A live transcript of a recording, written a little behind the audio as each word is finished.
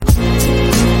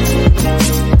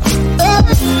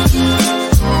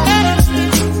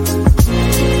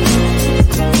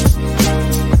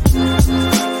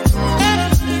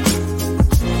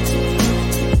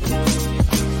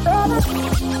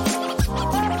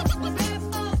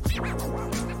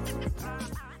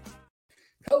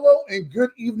and good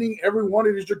evening, everyone.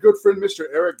 It is your good friend, Mr.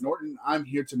 Eric Norton. I'm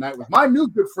here tonight with my new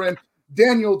good friend,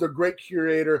 Daniel, the great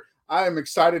curator. I am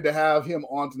excited to have him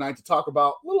on tonight to talk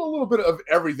about a little bit of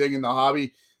everything in the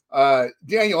hobby.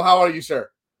 Daniel, how are you, sir?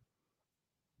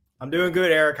 I'm doing good,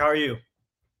 Eric. How are you?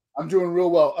 I'm doing real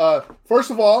well.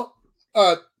 First of all,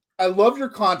 I love your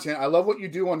content. I love what you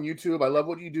do on YouTube. I love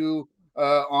what you do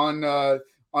on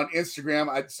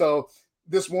Instagram. So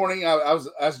this morning, I was,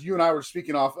 as you and I were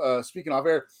speaking off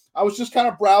air, I was just kind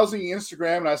of browsing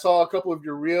Instagram and I saw a couple of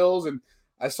your reels and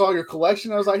I saw your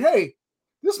collection. I was like, hey,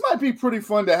 this might be pretty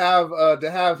fun to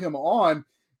have him on.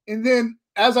 And then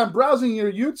as I'm browsing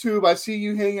your YouTube, I see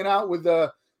you hanging out with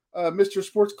Mr.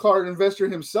 Sports Card Investor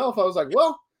himself. I was like,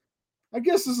 well, I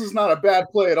guess this is not a bad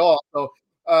play at all. So,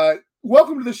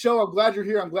 welcome to the show. I'm glad you're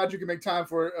here. I'm glad you can make time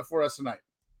for us tonight.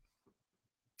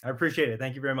 I appreciate it.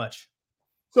 Thank you very much.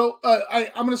 So, I'm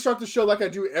going to start the show like I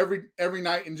do every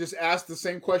night and just ask the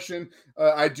same question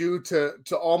I do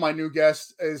to all my new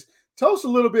guests: is tell us a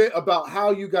little bit about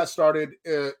how you got started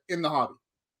in the hobby.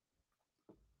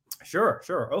 Sure.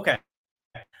 Okay.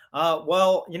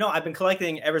 Well, I've been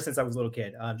collecting ever since I was a little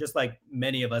kid. Just like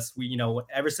many of us,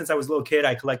 ever since I was a little kid,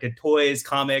 I collected toys,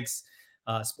 comics,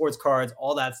 sports cards,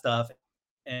 all that stuff.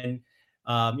 And,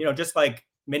 just like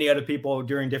many other people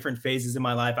during different phases in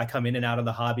my life, I come in and out of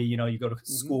the hobby. You go to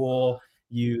school,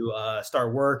 you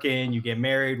start working, you get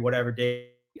married, whatever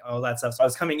day, all that stuff. So I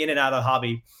was coming in and out of the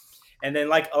hobby. And then,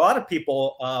 like a lot of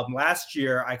people, last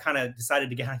year, I kind of decided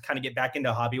to get back into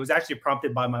a hobby. It was actually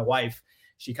prompted by my wife.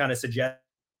 She kind of suggested,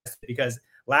 because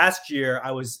last year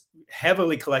I was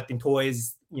heavily collecting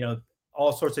toys,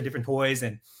 all sorts of different toys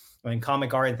and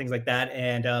comic art and things like that.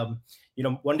 And,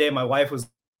 one day my wife was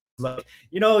like,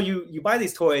 you buy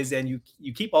these toys and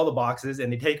you keep all the boxes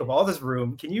and they take up all this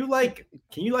room. Can you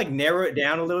narrow it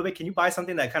down a little bit? Can you buy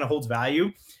something that kind of holds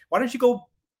value? Why don't you go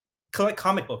collect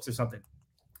comic books or something?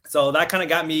 So that kind of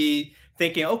got me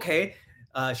thinking, okay,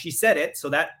 she said it. So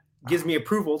that gives me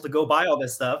approval to go buy all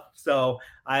this stuff. So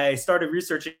I started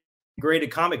researching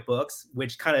graded comic books,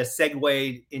 which kind of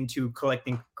segued into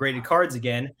collecting graded cards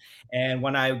again. And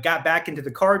when I got back into the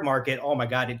card market, oh my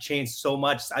God, it changed so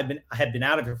much. I had been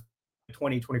out of it for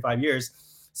 20, 25 years.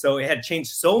 So it had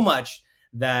changed so much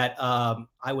that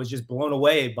I was just blown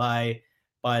away by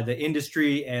the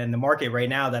industry and the market right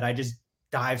now that I just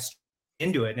dived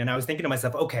into it. And I was thinking to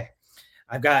myself, okay,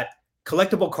 I've got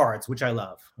collectible cards, which I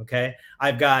love. Okay.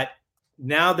 I've got,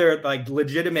 now they're like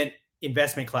legitimate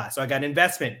investment class. So I got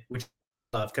investment, which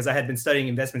I love because I had been studying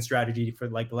investment strategy for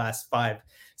like the last 5-6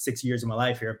 years of my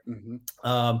life here.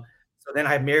 So then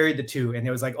I married the two and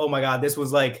it was like, oh my God, this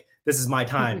is my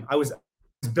time. I was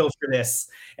built for this.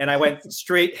 And I went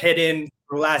straight head in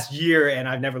for the last year and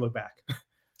I've never looked back.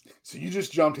 So you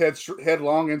just jumped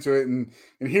headlong into it. And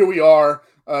here we are.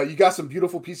 You got some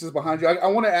beautiful pieces behind you. I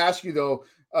want to ask you though,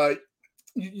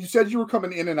 you said you were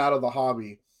coming in and out of the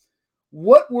hobby.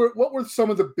 What were some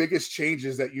of the biggest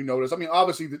changes that you noticed? I mean,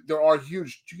 obviously there are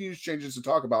huge changes to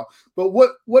talk about, but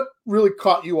what really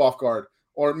caught you off guard,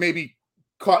 or maybe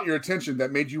caught your attention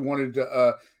that made you wanted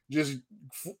to just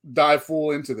dive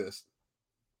full into this?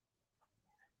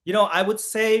 I would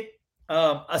say,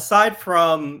 aside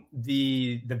from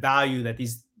the value that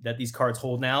these cards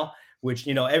hold now, which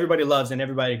everybody loves and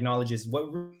everybody acknowledges, what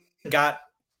really got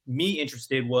me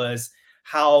interested was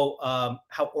how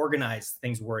organized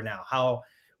things were now, how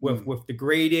with the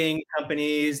grading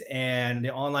companies and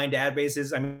the online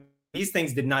databases. I mean, these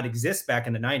things did not exist back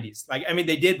in the 90s. Like, I mean,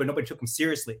 they did, but nobody took them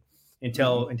seriously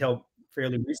until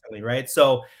fairly recently, right?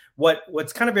 So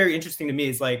what's kind of very interesting to me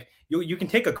is like you can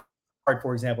take a card,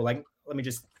 for example, like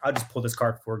I'll just pull this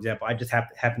card, for example. I just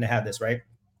happen to have this, right?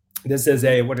 This is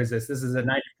what is this? This is a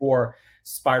 94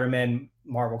 Spider-Man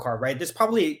Marvel card, right? There's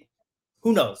probably,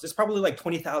 who knows? There's probably like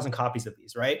 20,000 copies of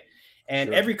these, right?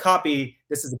 And every copy,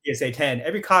 this is a PSA 10,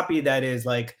 every copy that is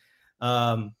like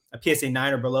a PSA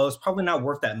 9 or below is probably not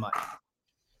worth that much.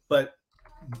 But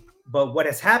what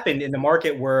has happened in the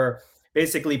market where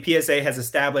basically PSA has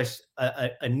established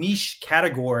a niche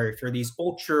category for these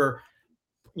ultra,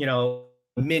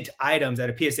 mint items at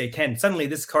a PSA 10. Suddenly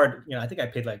this card, I think I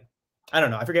paid like, I don't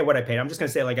know, I forget what I paid. I'm just going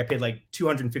to say like I paid like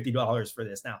 $250 for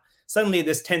this now. Suddenly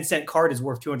this 10-cent card is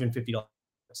worth $250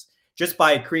 just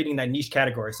by creating that niche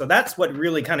category. So that's what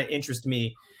really kind of interests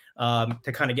me,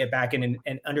 to kind of get back in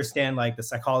and understand like the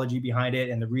psychology behind it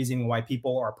and the reason why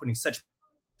people are putting such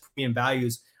premium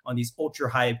values on these ultra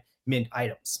high mint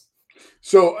items.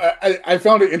 So I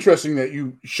found it interesting that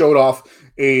you showed off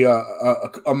a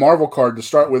Marvel card to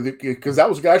start with, because that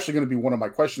was actually going to be one of my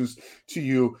questions to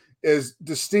you, is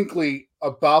distinctly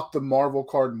about the Marvel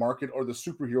card market or the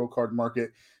superhero card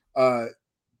market.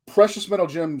 precious metal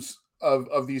gems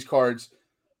of these cards,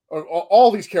 or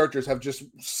all these characters have just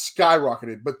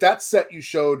skyrocketed. But that set you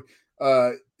showed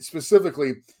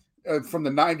specifically from the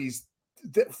 90s,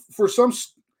 for some,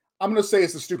 I'm going to say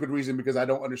it's a stupid reason because I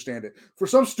don't understand it. For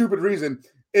some stupid reason,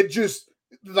 it just,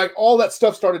 like, all that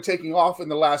stuff started taking off in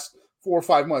the last 4 or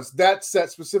 5 months. That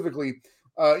set specifically,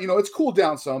 it's cooled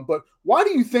down some, but why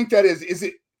do you think that is?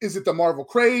 Is it the Marvel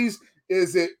craze?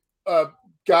 Is it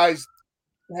guys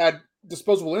had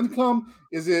disposable income?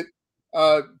 Is it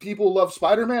people love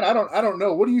Spider-Man? I don't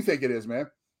know. What do you think it is, man?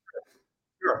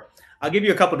 Sure. I'll give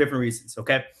you a couple different reasons,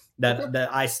 okay? That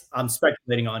I'm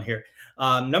speculating on here.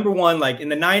 Number one, like in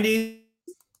the 90s,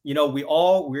 we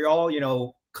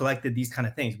all collected these kind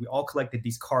of things. We all collected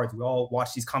these cards. We all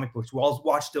watched these comic books. We all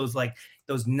watched those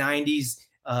 90s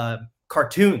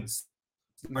cartoons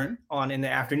on in the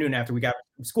afternoon after we got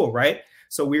from school, right?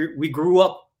 So we grew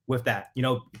up with that.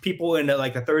 People in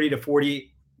the 30 to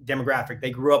 40 demographic,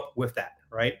 they grew up with that,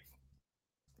 right?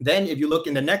 Then if you look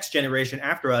in the next generation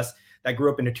after us that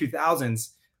grew up in the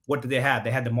 2000s, what did they have?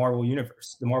 They had the Marvel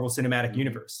universe, the Marvel Cinematic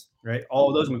Universe, right? All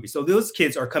of those movies. So those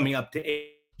kids are coming up to age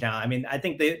now. I mean, I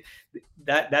think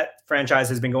that franchise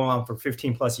has been going on for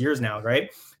 15 plus years now,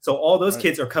 right? So all those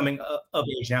kids are coming of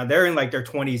age now. They're in their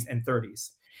 20s and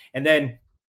 30s. And then,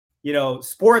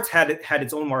 sports had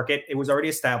its own market. It was already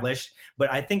established,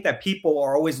 but I think that people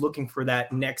are always looking for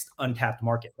that next untapped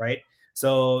market, right?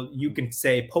 So you can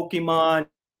say Pokemon,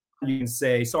 you can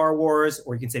say Star Wars,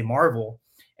 or you can say Marvel.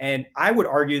 And I would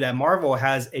argue that Marvel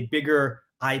has a bigger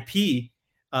IP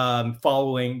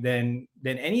following than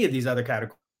any of these other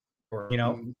categories.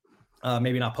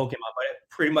 Maybe not Pokemon, but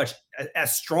pretty much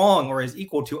as strong or as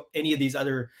equal to any of these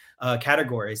other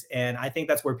categories. And I think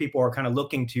that's where people are kind of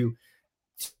looking to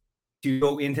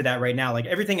go into that right now. Like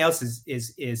everything else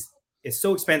is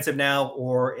so expensive now,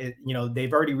 or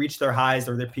they've already reached their highs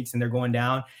or their peaks and they're going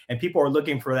down. And people are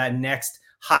looking for that next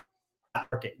high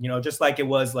market, just like it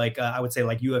was I would say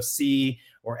like UFC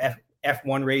or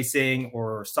F1 racing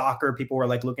or soccer. People were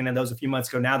looking at those a few months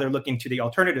ago. Now they're looking to the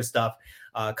alternative stuff,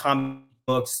 comic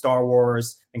books, Star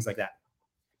Wars, things like that.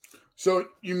 So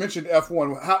you mentioned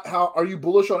F1. How are you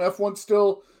bullish on F1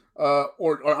 still?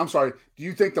 Or I'm sorry, do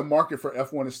you think the market for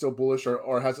F1 is still bullish,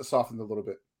 or has it softened a little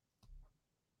bit?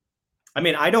 I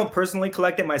mean, I don't personally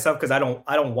collect it myself because I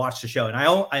don't watch the show, and I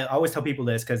always tell people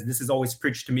this because this is always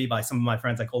preached to me by some of my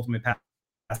friends, like Ultimate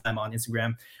Pastime on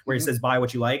Instagram, where he says buy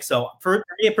what you like. So for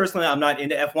me personally, I'm not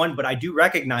into F1, but I do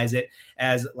recognize it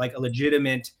as a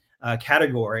legitimate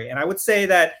category, and I would say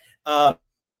that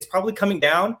it's probably coming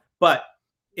down, but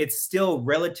it's still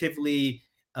relatively.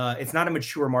 It's not a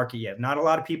mature market yet. Not a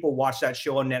lot of people watch that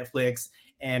show on Netflix,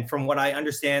 and from what I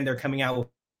understand, they're coming out with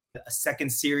a second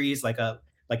series, like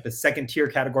the second tier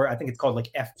category. I think it's called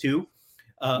F2,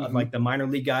 of the minor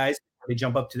league guys. They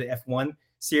jump up to the F1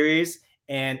 series.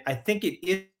 And I think it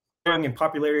is growing in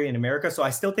popularity in America. So I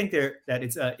still think that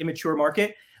it's an immature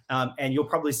market. And you'll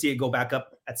probably see it go back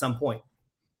up at some point.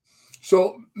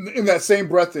 So in that same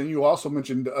breath, and you also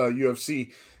mentioned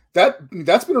UFC,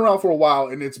 that's been around for a while,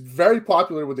 and it's very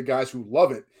popular with the guys who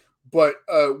love it. But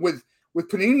with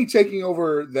Panini taking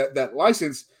over that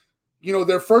license,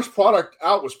 their first product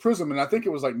out was Prism, and I think it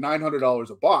was $900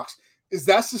 a box. Is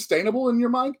that sustainable in your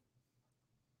mind?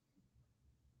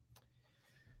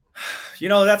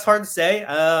 That's hard to say.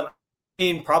 I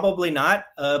mean, probably not.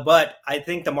 But I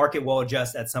think the market will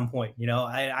adjust at some point.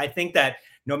 I think that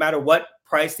no matter what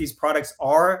price these products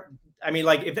are, I mean,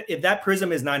 if that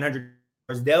Prism is $900,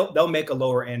 they'll make a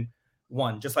lower end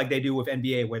one, just like they do with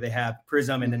NBA, where they have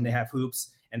Prism and then they have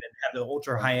Hoops, and then have the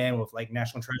ultra high end with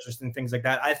National Treasures and things like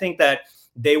that. I think that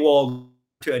they will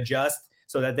to adjust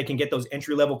so that they can get those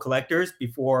entry level collectors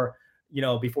before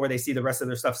they see the rest of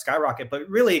their stuff skyrocket. But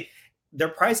really, their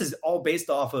price is all based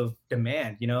off of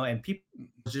demand, and people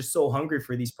are just so hungry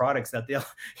for these products that they'll.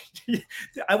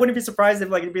 I wouldn't be surprised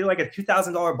if it'd be a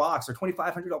 $2,000 box or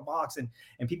 $2,500 box, and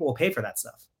people will pay for that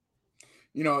stuff.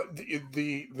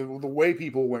 The way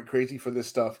people went crazy for this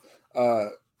stuff.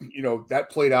 That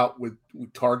played out with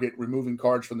Target removing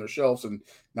cards from their shelves, and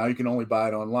now you can only buy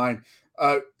it online.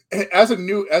 As a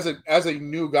new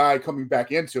guy coming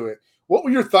back into it, what were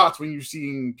your thoughts when you're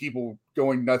seeing people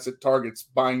going nuts at Targets,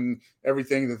 buying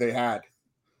everything that they had?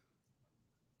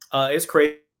 It's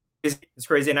crazy. It's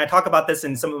crazy, and I talk about this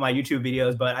in some of my YouTube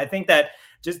videos. But I think that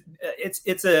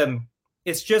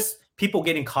it's just people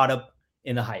getting caught up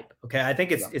in the hype. Okay, I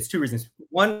think it's two reasons.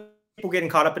 One, people getting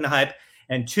caught up in the hype,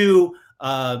 and two,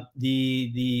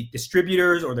 the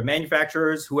distributors or the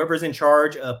manufacturers, whoever's in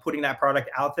charge of putting that product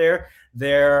out there,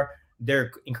 they're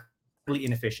incredibly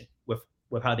inefficient with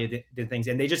with how they did things,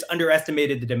 and they just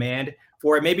underestimated the demand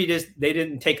for it. Maybe just they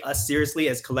didn't take us seriously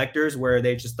as collectors, where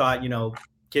they just thought,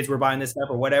 kids were buying this stuff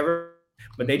or whatever,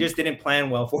 but they just didn't plan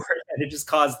well for it, and it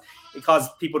caused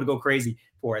people to go crazy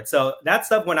for it. So that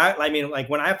stuff, when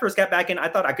I first got back in, I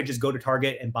thought I could just go to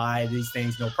Target and buy these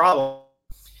things, no problem.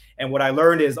 And what I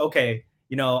learned is, okay,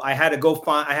 I had to go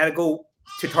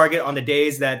to Target on the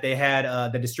days that they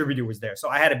had the distributor was there. So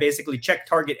I had to basically check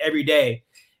Target every day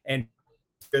and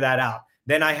figure that out.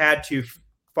 Then I had to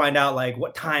find out like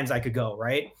what times I could go,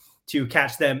 right, to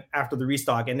catch them after the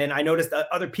restock. And then I noticed that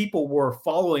other people were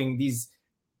following these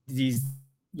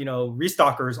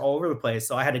restockers all over the place.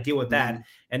 So I had to deal with that.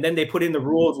 And then they put in the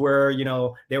rules where,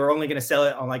 they were only going to sell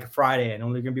it on like a Friday and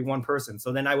only going to be one person.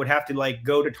 So then I would have to like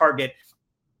go to Target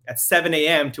at 7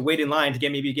 a.m. to wait in line to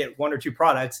get one or two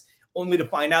products, only to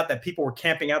find out that people were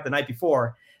camping out the night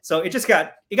before. So it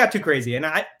got too crazy. And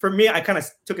I kind of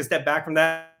took a step back from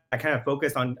that. I kind of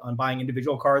focused on buying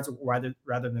individual cards rather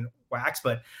than wax,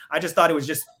 but I just thought it was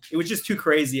just too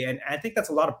crazy. And I think that's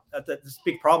this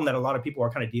big problem that a lot of people are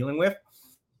kind of dealing with.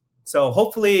 So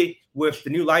hopefully with the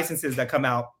new licenses that come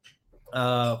out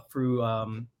through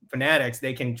Fanatics,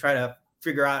 they can try to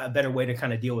figure out a better way to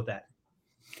kind of deal with that.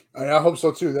 I hope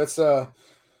so too. That's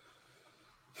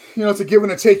it's a give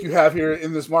and a take you have here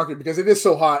in this market, because it is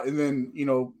so hot, and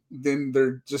then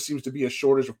there just seems to be a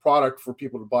shortage of product for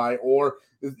people to buy,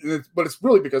 but it's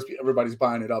really because everybody's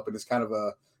buying it up, and it's kind of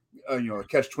a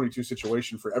catch-22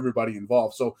 situation for everybody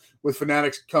involved. So with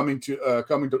Fanatics coming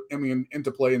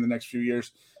into play in the next few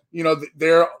years,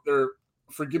 they're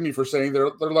forgive me for saying they're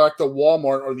like the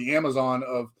Walmart or the Amazon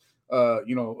of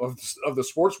the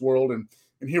sports world, and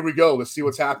here we go. Let's see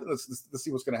what's happening. Let's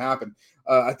see what's going to happen.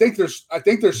 I think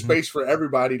there's space for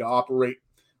everybody to operate,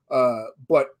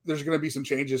 but there's going to be some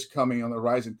changes coming on the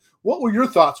horizon. What were your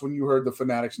thoughts when you heard the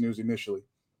Fanatics news initially?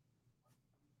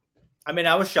 I mean,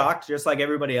 I was shocked, just like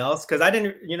everybody else, because I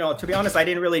didn't, to be honest, I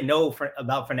didn't really know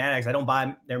about Fanatics. I don't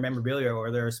buy their memorabilia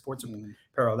or their sports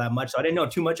apparel that much, so I didn't know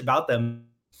too much about them.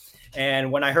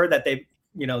 And when I heard that they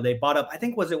bought up, I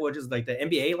think was just like the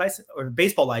NBA license or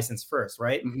baseball license first,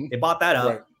 right? Mm-hmm. They bought that up,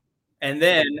 right. And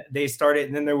then they started.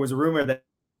 And then there was a rumor that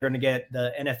they're going to get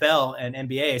the NFL and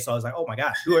NBA. So I was like, oh my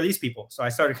gosh, who are these people? So I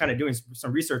started kind of doing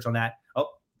some research on that. Oh,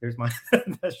 there's my.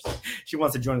 She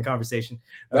wants to join the conversation.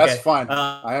 Okay. That's fine.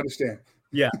 I understand.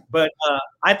 Yeah, but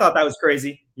I thought that was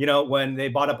crazy, when they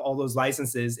bought up all those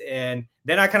licenses. And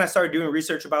then I kind of started doing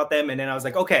research about them, and then I was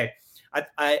like, okay,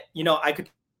 I could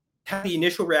have the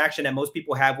initial reaction that most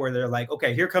people have, where they're like,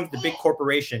 okay, here comes the big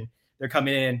corporation. They're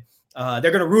coming in.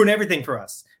 They're going to ruin everything for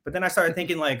us. But then I started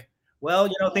thinking like, well,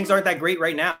 things aren't that great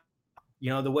right now.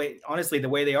 The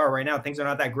way they are right now, things are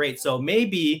not that great. So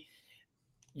maybe,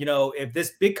 if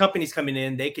this big company's coming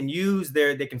in, they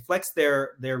can flex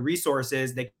their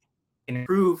resources. They can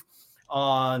improve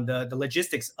on the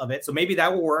logistics of it. So maybe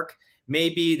that will work.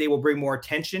 Maybe they will bring more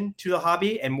attention to the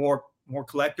hobby, and more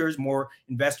collectors, more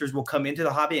investors will come into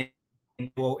the hobby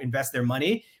and will invest their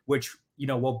money, which,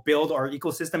 will build our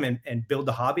ecosystem and build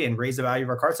the hobby and raise the value of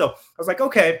our cards. So I was like,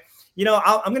 okay,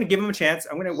 I'm going to give them a chance.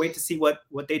 I'm going to wait to see what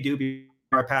they do before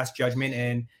I pass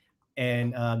judgment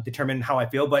and determine how I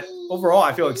feel. But overall,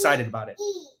 I feel excited about it.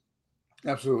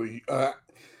 Absolutely.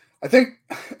 I think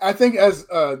as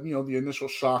the initial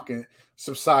shock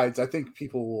subsides, I think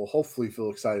people will hopefully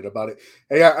feel excited about it.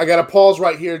 Hey, I got to pause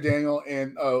right here, Daniel,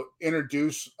 and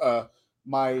introduce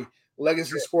my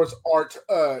Legacy Sports Art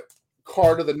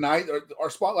card of the night. Our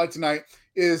spotlight tonight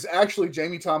is actually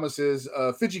Jamie Thomas's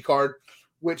Fiji card,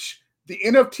 which the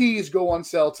NFTs go on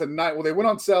sale tonight. Well, they went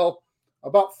on sale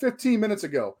about 15 minutes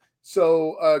ago.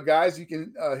 So, guys, you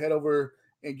can head over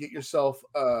and get yourself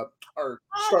or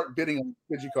start bidding on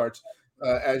Fiji cards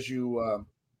as you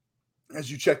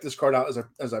check this card out.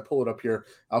 As I pull it up here,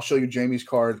 I'll show you Jamie's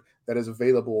card that is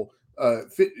available.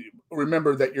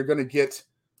 Remember that you're going to get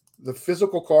the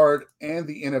physical card and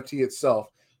the NFT itself.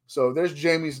 So there's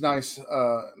Jamie's nice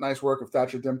work of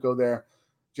Thatcher Demko there.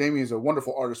 Jamie is a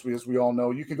wonderful artist, as we all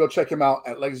know. You can go check him out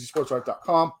at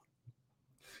legacysportsart.com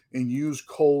and use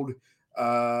code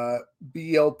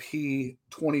BLP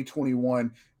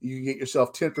 2021. You can get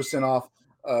yourself 10% off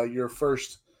your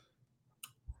first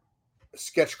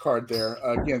sketch card there.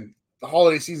 Again, the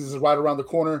holiday season is right around the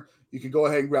corner. You can go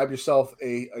ahead and grab yourself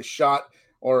a shot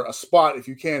or a spot if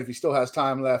you can. If he still has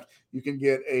time left, you can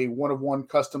get a one-of-one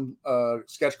custom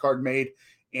sketch card made,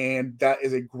 and that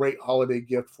is a great holiday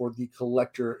gift for the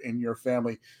collector in your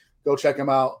family. Go check him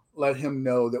out. Let him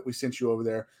know that we sent you over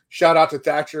there. Shout out to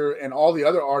Thatcher and all the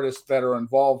other artists that are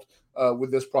involved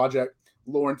with this project.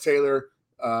 Lauren Taylor,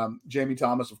 Jamie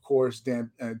Thomas, of course, Dan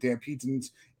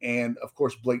Peetons, and of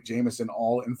course Blake Jamieson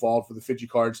all involved for the Fidget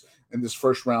cards in this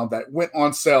first round that went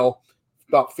on sale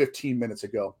about 15 minutes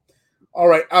ago. All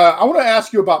right, I want to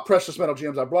ask you about precious metal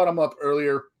gems. I brought them up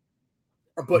earlier,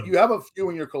 but you have a few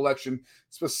in your collection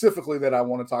specifically that I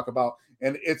want to talk about,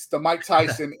 and it's the Mike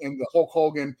Tyson and the Hulk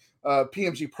Hogan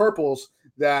PMG purples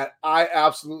that I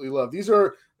absolutely love. These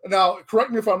are, now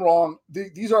correct me if I'm wrong,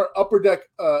 these are Upper Deck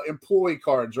employee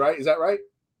cards, right? Is that right?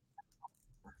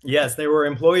 Yes, they were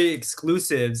employee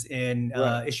exclusives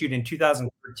issued in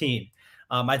 2013.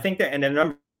 I think that, and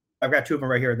then I've got two of them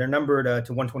right here. They're numbered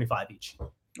to 125 each.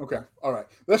 Okay, all right.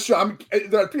 Let's show.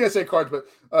 They're PSA cards, but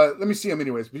let me see them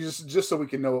anyways, just so we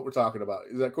can know what we're talking about.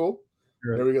 Is that cool?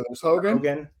 Sure. There we go. There's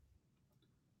Hogan.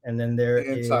 And then there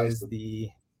is Tyson.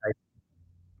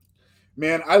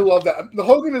 Man, I love that. The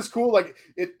Hogan is cool. Like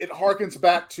it harkens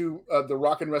back to the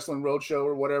Rock and Wrestling Roadshow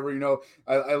or whatever. You know,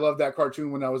 I love that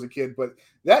cartoon when I was a kid. But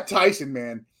that Tyson,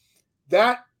 man,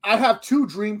 that I have two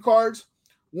dream cards.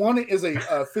 One is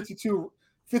a 52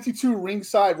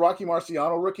 ringside Rocky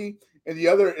Marciano rookie, and the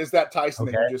other is that Tyson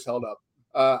that you just held up.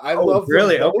 I love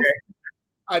really both.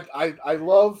 Okay.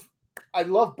 I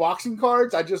love boxing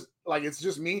cards. I just like, it's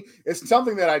just me. It's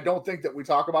something that I don't think that we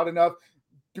talk about enough,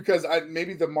 because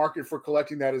maybe the market for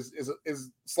collecting that is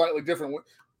slightly different.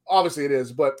 Obviously it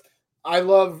is, but I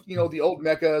love, you know, the old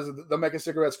Mechas, the Mecha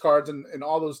Cigarettes cards, and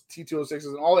all those T206s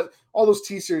and all those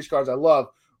T series cards I love.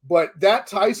 But that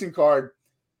Tyson card,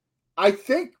 I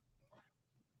think,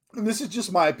 and this is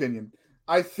just my opinion,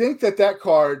 I think that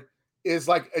card is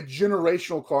like a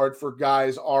generational card for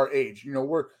guys our age. You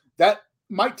know, that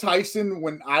Mike Tyson,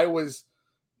 when I was,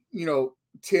 you know,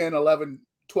 10, 11,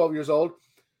 12 years old,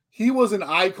 he was an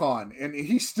icon, and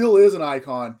he still is an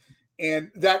icon.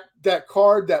 And that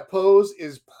card, that pose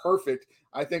is perfect.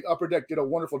 I think Upper Deck did a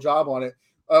wonderful job on it.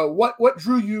 What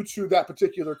drew you to that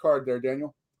particular card there,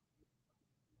 Daniel?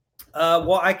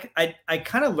 Well, I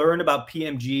kind of learned about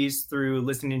PMGs through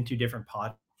listening to different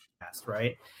podcasts,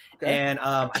 right? Okay. And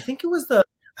I think it was the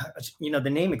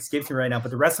name escapes me right now,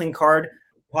 but the Wrestling Card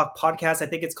podcast, I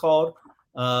think it's called.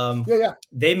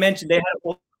 They mentioned they had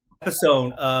an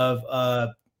episode of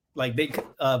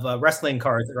wrestling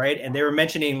cards, right? And they were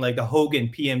mentioning like the Hogan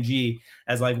PMG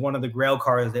as like one of the grail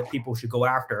cards that people should go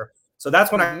after. So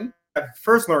that's when I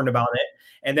first learned about it.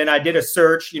 And then I did a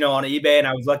search, on eBay, and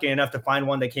I was lucky enough to find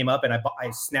one that came up, and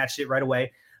I snatched it right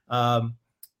away.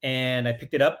 And I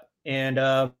picked it up, and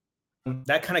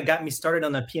that kind of got me started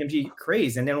on the PMG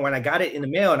craze. And then when I got it in the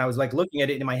mail and I was like looking at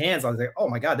it in my hands, I was like, oh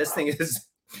my God, this thing is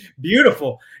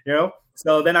beautiful,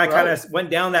 So then I kind of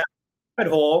went down that rabbit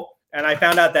hole, and I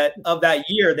found out that of that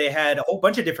year, they had a whole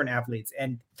bunch of different athletes,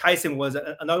 and Tyson was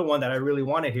another one that I really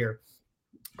wanted here.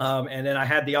 And then I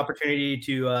had the opportunity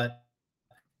to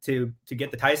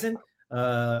get the Tyson.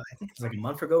 I think it was like a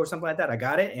month ago or something like that. I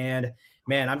got it, and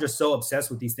man, I'm just so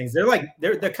obsessed with these things.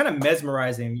 They're kind of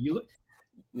mesmerizing. You look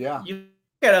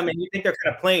at them and you think they're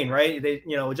kind of plain, right? They,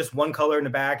 just one color in the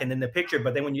back and then the picture.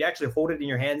 But then when you actually hold it in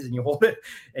your hands and you hold it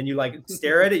and you like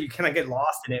stare at it, you kind of get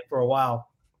lost in it for a while.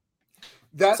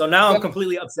 So now I'm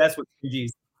completely obsessed with PMGs.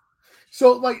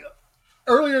 So like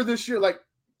earlier this year, like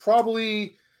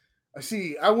probably.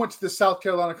 I went to the South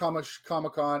Carolina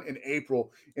Comic-Con in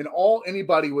April, and all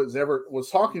anybody was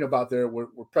talking about there were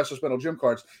precious metal gem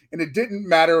cards. And it didn't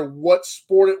matter what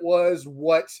sport it was,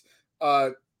 what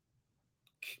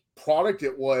product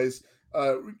it was.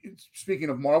 Speaking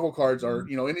of Marvel cards, or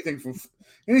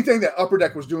anything that Upper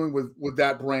Deck was doing with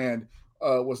that brand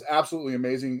was absolutely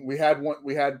amazing. We had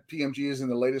PMGs in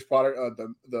the latest product,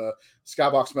 the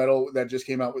Skybox Metal that just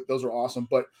came out with. Those are awesome,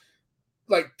 but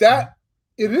like that.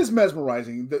 It is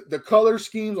mesmerizing, the color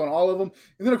schemes on all of them.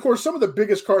 And then, of course, some of the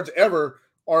biggest cards ever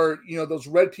are, those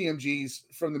red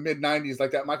PMGs from the mid-'90s,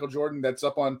 like that Michael Jordan that's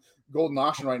up on Golden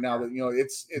Auction right now.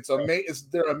 That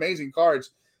they're amazing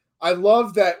cards. I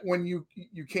love that when you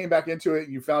came back into it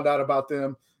and you found out about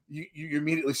them, you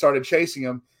immediately started chasing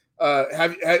them.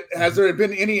 Has there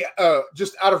been any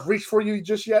just out of reach for you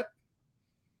just yet?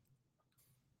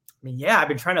 I mean, yeah, I've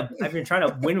been trying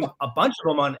to win a bunch of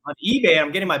them on eBay.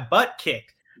 I'm getting my butt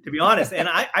kicked, to be honest. And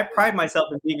I pride myself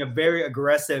in being a very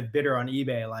aggressive bidder on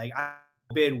eBay. Like I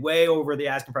bid way over the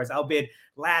asking price. I'll bid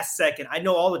last second. I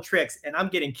know all the tricks, and I'm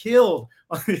getting killed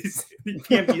on these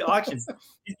PMG auctions.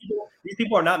 These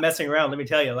people are not messing around, let me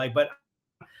tell you. But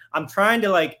I'm trying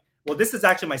to this is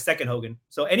actually my second Hogan.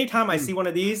 So anytime I see one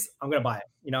of these, I'm gonna buy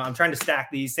it. I'm trying to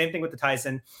stack these. Same thing with the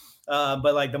Tyson.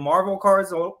 But the Marvel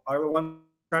cards are the one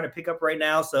trying to pick up right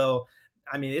now. So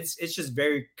I mean, it's just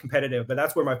very competitive, but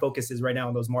that's where my focus is right now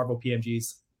on those Marvel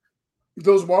PMGs.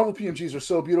 those Marvel PMGs are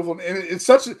so beautiful, and it's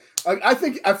such.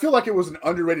 I feel like it was an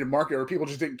underrated market where people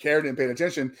just didn't care, didn't pay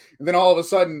attention, and then all of a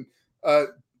sudden,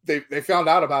 they found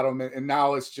out about them, and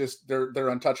now it's just they're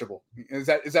untouchable. Is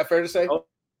that fair to say?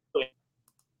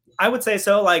 I would say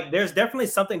so. Like, there's definitely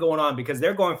something going on because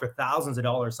they're going for thousands of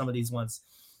dollars, some of these ones.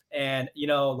 And,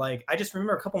 like, I just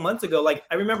remember a couple months ago, like,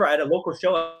 I remember I had a local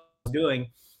show I was doing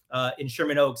in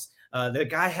Sherman Oaks. The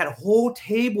guy had a whole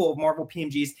table of Marvel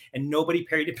PMGs and nobody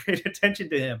paid attention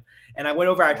to him. And I went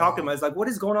over, I talked to him. I was like, what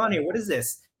is going on here? What is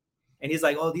this? And he's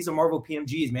like, oh, these are Marvel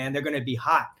PMGs, man. They're going to be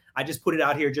hot. I just put it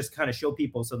out here just to kind of show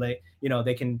people so they know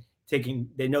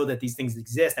that these things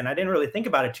exist. And I didn't really think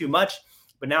about it too much,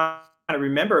 but now I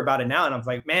remember about it now. And I was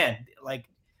like, man, like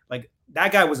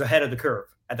that guy was ahead of the curve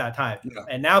at that time. Yeah.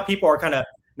 And now people are kind of,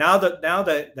 now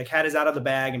the cat is out of the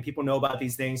bag and people know about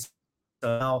these things.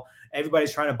 So now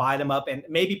everybody's trying to buy them up. And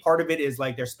maybe part of it is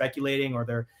like they're speculating or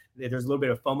there's a little bit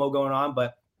of FOMO going on,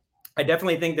 but I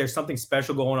definitely think there's something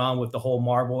special going on with the whole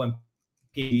Marvel and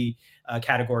PMG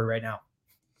category right now.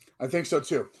 I think so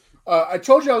too. I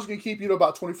told you I was going to keep you to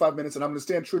about 25 minutes, and I'm going to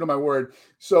stand true to my word.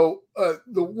 So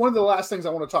one of the last things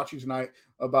I want to talk to you tonight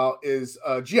about is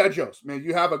G.I. Joes. Man,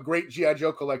 you have a great G.I.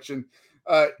 Joe collection.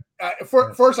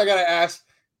 First, I got to ask,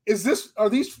 are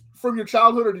these from your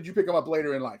childhood, or did you pick them up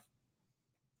later in life?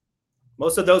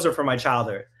 Most of those are from my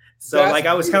childhood. So like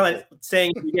I was kind of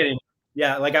saying at the beginning,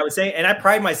 yeah, like I was saying, and I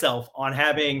pride myself on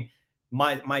having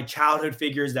my childhood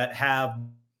figures that have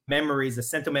memories, a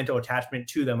sentimental attachment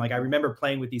to them. Like I remember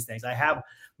playing with these things. I have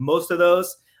most of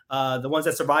those. The ones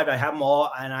that survived, I have them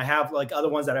all, and I have like other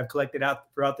ones that I've collected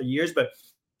out throughout the years. But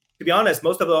to be honest,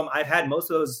 most of them, I've had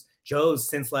most of those Joes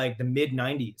since like the mid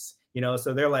 90s,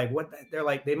 so they're like,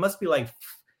 they must be like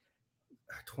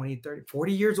 20, 30,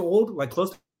 40 years old, like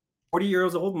close to 40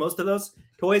 years old, most of those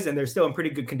toys, and they're still in pretty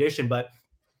good condition. But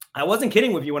I wasn't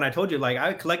kidding with you when I told you, like,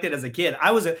 I collected as a kid.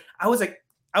 I was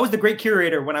the great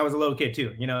curator when I was a little kid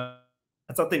too.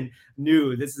 That's something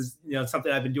new. This is,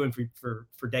 something I've been doing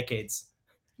for decades.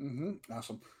 Mm-hmm.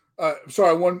 Awesome.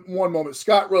 Sorry, one moment.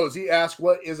 Scott Rose, he asked,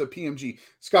 what is a PMG?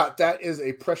 Scott, that is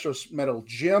a precious metal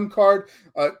gem card.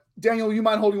 Daniel, you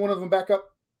mind holding one of them back up?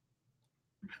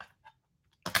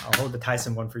 I'll hold the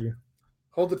Tyson one for you.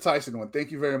 Hold the Tyson one. Thank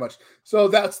you very much. So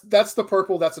that's the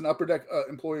purple. That's an Upper Deck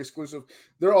employee exclusive.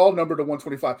 They're all numbered to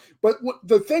 125. But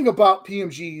the thing about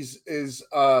PMGs is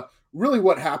really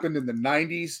what happened in the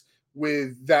 90s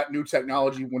with that new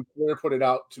technology when Flair put it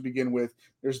out to begin with.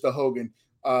 There's the Hogan.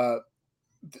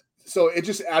 So it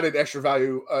just added extra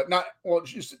value.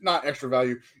 Just not extra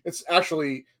value. It's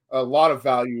actually a lot of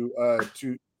value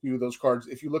to those cards.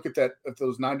 If you look at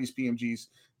those 90s PMGs,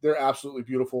 they're absolutely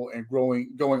beautiful and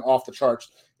going off the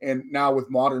charts. And now with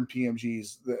modern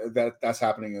PMGs, that's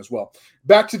happening as well.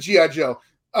 Back to G.I. Joe.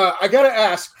 I got to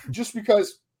ask, just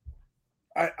because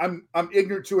I'm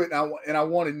ignorant to it and I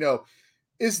want to know,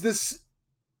 is the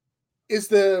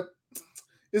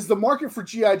market for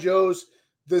G.I. Joes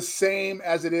the same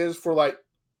as it is for like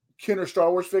Kenner Star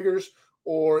Wars figures,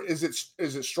 or is it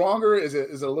stronger? Is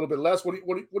it a little bit less? What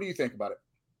do you think about it?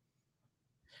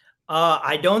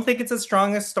 I don't think it's as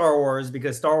strong as Star Wars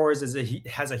because Star Wars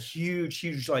has a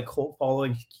huge like cult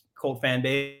following, cult fan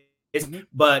base. Mm-hmm.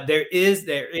 But there is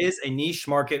a niche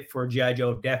market for G.I.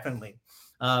 Joe, definitely.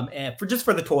 And for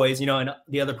the toys, and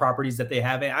the other properties that they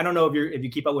have. And I don't know if you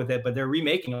keep up with it, but they're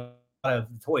remaking a lot of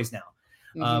the toys now.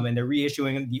 Mm-hmm. And they're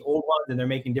reissuing the old ones and they're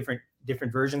making different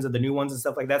versions of the new ones and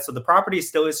stuff like that. So the property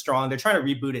still is strong. They're trying to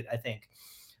reboot it, I think,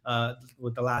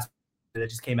 with the last that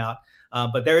just came out.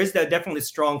 But there is definitely a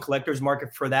strong collector's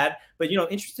market for that. But,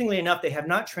 interestingly enough, they have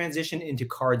not transitioned into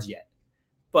cards yet.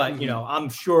 But, mm-hmm. I'm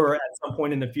sure at some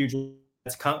point in the future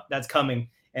that's coming.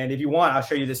 And if you want, I'll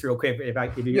show you this real quick. If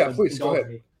you please go ahead.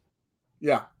 Me.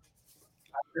 Yeah.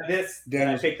 This that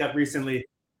I picked up recently.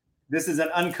 This is an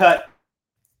uncut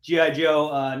G.I. Joe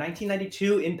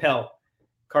 1992 Impel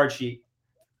card sheet.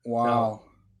 Wow.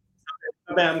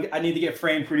 So, I need to get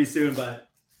framed pretty soon, but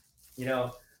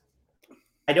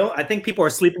I think people are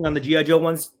sleeping on the G.I. Joe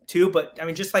ones too, but I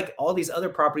mean, just like all these other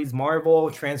properties, Marvel,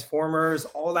 Transformers,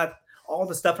 all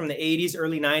the stuff from the 80s,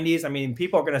 early 90s. I mean,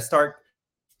 people are going to start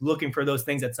looking for those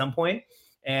things at some point,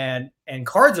 and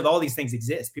cards of all these things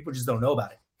exist. People just don't know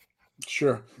about it.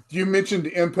 Sure. You mentioned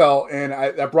Impel, and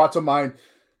that brought to mind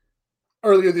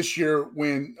earlier this year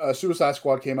when Suicide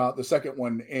Squad came out, the second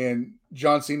one, and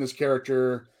John Cena's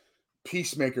character,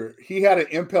 Peacemaker, he had an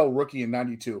Impel rookie in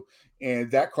 92,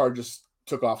 and that card just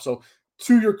took off. So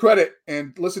to your credit,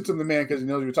 and listen to the man because he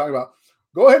knows what you're talking about,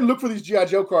 go ahead and look for these GI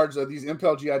Joe cards, these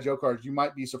Impel GI Joe cards. You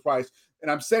might be surprised. And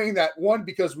I'm saying that one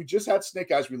because we just had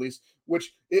Snake Eyes released,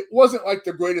 which it wasn't like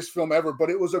the greatest film ever, but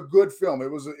it was a good film. It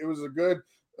was a good,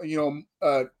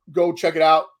 go check it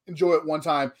out, enjoy it one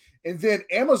time. And then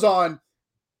Amazon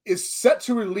is set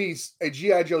to release a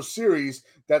GI Joe series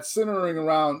that's centering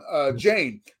around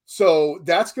Jane. So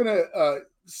that's going to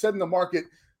set in the market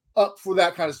up for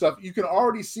that kind of stuff. You can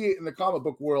already see it in the comic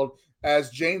book world as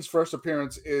Jane's first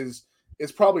appearance is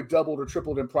probably doubled or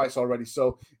tripled in price already.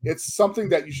 So it's something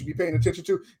that you should be paying attention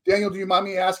to. Daniel, do you mind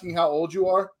me asking how old you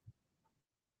are?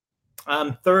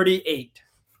 I'm 38.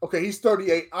 Okay, he's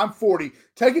 38. I'm 40.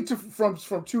 Take it from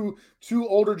two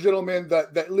older gentlemen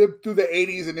that lived through the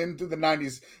 80s and into the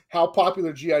 90s, how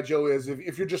popular G.I. Joe is.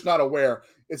 If you're just not aware,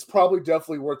 it's probably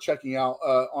definitely worth checking out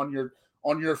on your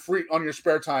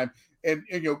spare time. And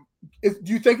do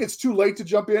you think it's too late to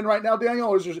jump in right now, Daniel,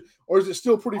 or is it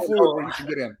still pretty fluid where you can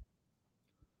get in?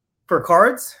 For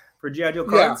cards? For G.I. Joe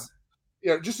cards?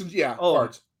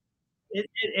 Cards.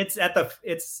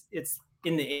 It's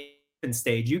in the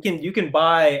stage. You can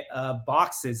buy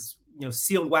boxes,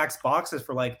 sealed wax boxes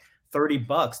for like $30,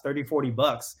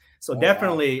 $40. So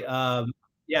definitely, wow.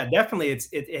 Definitely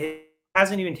it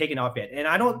hasn't even taken off yet. And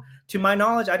to my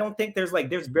knowledge, I don't think there's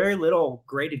very little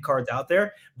graded cards out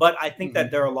there, but I think that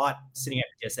there are a lot sitting at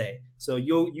PSA. So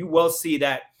you will see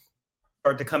that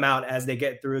start to come out as they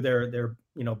get through their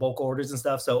bulk orders and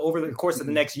stuff. So over the course of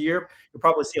the next year, you'll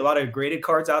probably see a lot of graded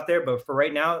cards out there, but for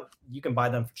right now, you can buy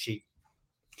them for cheap.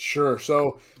 Sure.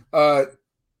 So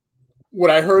what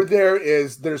I heard there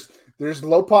is there's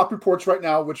low pop reports right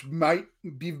now, which might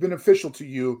be beneficial to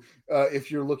you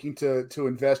if you're looking to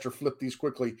invest or flip these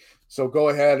quickly. So go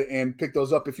ahead and pick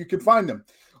those up if you can find them.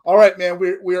 All right, man,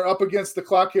 we're up against the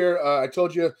clock here. I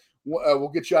told you we'll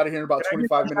get you out of here in about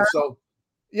 25 minutes. So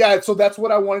yeah, so that's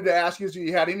what I wanted to ask you. Is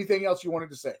you had anything else you wanted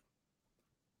to say?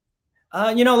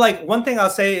 One thing I'll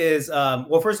say is,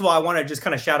 first of all, I want to just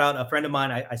kind of shout out a friend of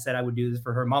mine. I said I would do this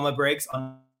for her, Mama Breaks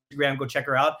on Instagram. Go check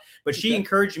her out. But she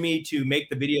encouraged me to make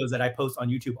the videos that I post on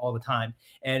YouTube all the time.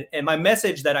 And my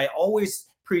message that I always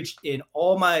preach in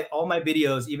all my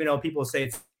videos, even though people say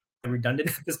it's redundant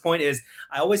at this point, is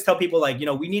I always tell people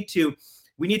we need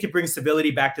to bring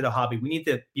civility back to the hobby. We need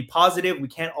to be positive. We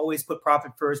can't always put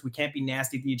profit first. We can't be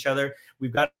nasty to each other.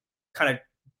 We've got to kind of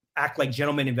act like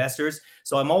gentlemen investors.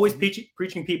 So I'm always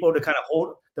preaching people to kind of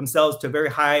hold themselves to a very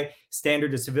high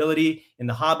standard of civility in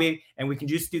the hobby. And we can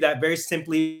just do that very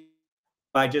simply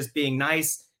by just being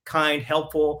nice, kind,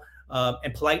 helpful,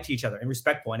 and polite to each other and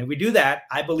respectful. And if we do that,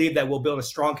 I believe that we'll build a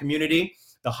strong community.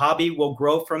 The hobby will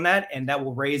grow from that, and that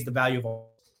will raise the value of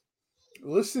all.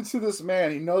 Listen to this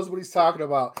man. He knows what he's talking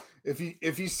about.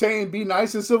 If he's saying be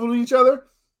nice and civil to each other, you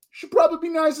should probably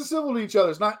be nice and civil to each other.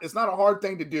 It's not a hard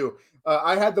thing to do.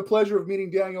 I had the pleasure of meeting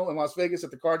Daniel in Las Vegas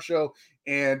at the card show,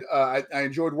 and I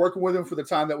enjoyed working with him for the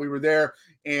time that we were there.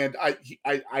 And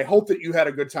I hope that you had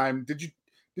a good time. Did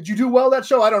you do well that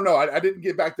show? I don't know. I didn't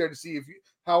get back there to see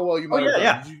how well you might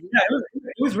have done.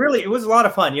 It was a lot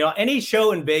of fun. Any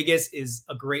show in Vegas is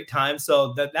a great time.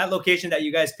 So that location that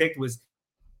you guys picked was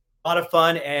a lot of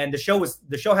fun, and the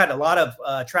show had a lot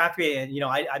of traffic, and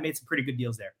I made some pretty good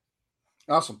deals there.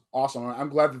 Awesome. I'm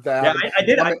glad that happened. I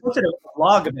did. I posted a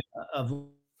vlog of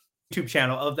YouTube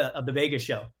channel of the Vegas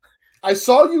show. I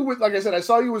saw you with, like I said,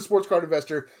 Sports Card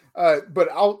Investor. But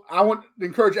I want to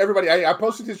encourage everybody. I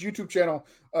posted his YouTube channel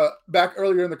back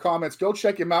earlier in the comments. Go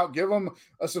check him out. Give him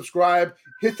a subscribe.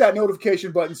 Hit that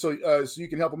notification button so you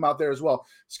can help him out there as well.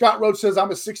 Scott Roach says,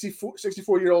 I'm a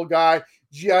 64-year-old guy.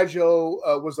 G.I.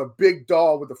 Joe was a big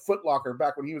doll with a Foot Locker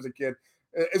back when he was a kid.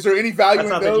 Is there any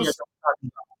value in those?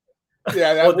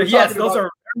 Yeah, yes, those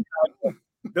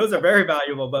are very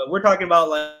valuable. But we're talking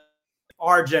about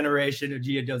our generation of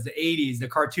G.I. Joes, the 80s, the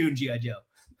cartoon G.I. Joe.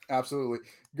 Absolutely.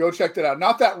 Go check that out.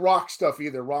 Not that Rock stuff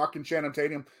either. Rock and Channing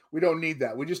Tatum. We don't need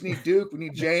that. We just need Duke. We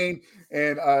need Jane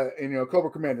and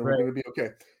Cobra Commander. We're going to be okay.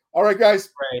 All right,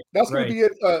 guys. That's going to be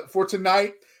it for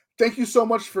tonight. Thank you so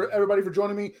much for everybody for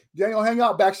joining me. Daniel, hang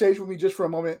out backstage with me just for a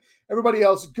moment. Everybody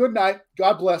else, good night.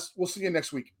 God bless. We'll see you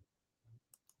next week.